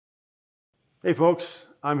Hey folks,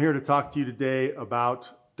 I'm here to talk to you today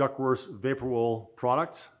about Duckworth's Vapor Wool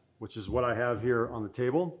product, which is what I have here on the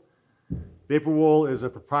table. Vapor Wool is a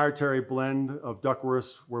proprietary blend of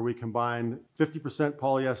Duckworth's where we combine 50%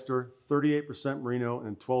 polyester, 38% merino,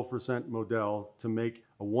 and 12% modal to make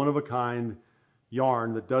a one-of-a-kind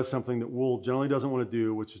yarn that does something that wool generally doesn't want to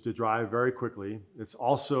do, which is to dry very quickly. It's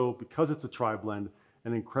also, because it's a tri-blend,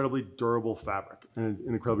 an incredibly durable fabric and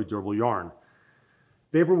an incredibly durable yarn.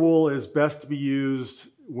 Vapor wool is best to be used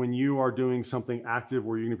when you are doing something active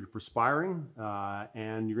where you're going to be perspiring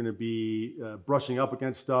and you're going to be brushing up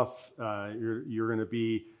against stuff. You're going to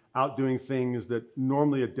be out doing things that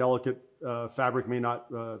normally a delicate fabric may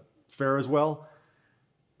not fare as well.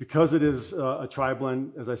 Because it is a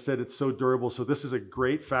tri-blend, as I said, it's so durable. So this is a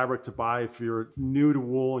great fabric to buy if you're new to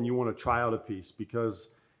wool and you want to try out a piece, because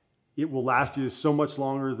it will last you so much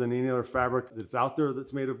longer than any other fabric that's out there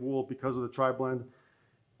that's made of wool because of the tri-blend.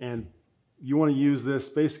 And you want to use this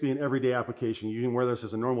basically in everyday application. You can wear this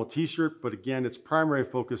as a normal t-shirt, but again, its primary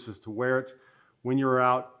focus is to wear it when you're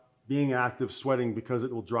out being active, sweating, because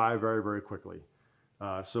it will dry very, very quickly.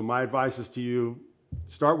 So my advice is to you,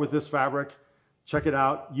 start with this fabric, check it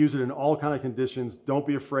out, use it in all kinds of conditions. Don't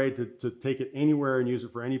be afraid to take it anywhere and use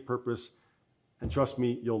it for any purpose. And trust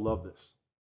me, you'll love this.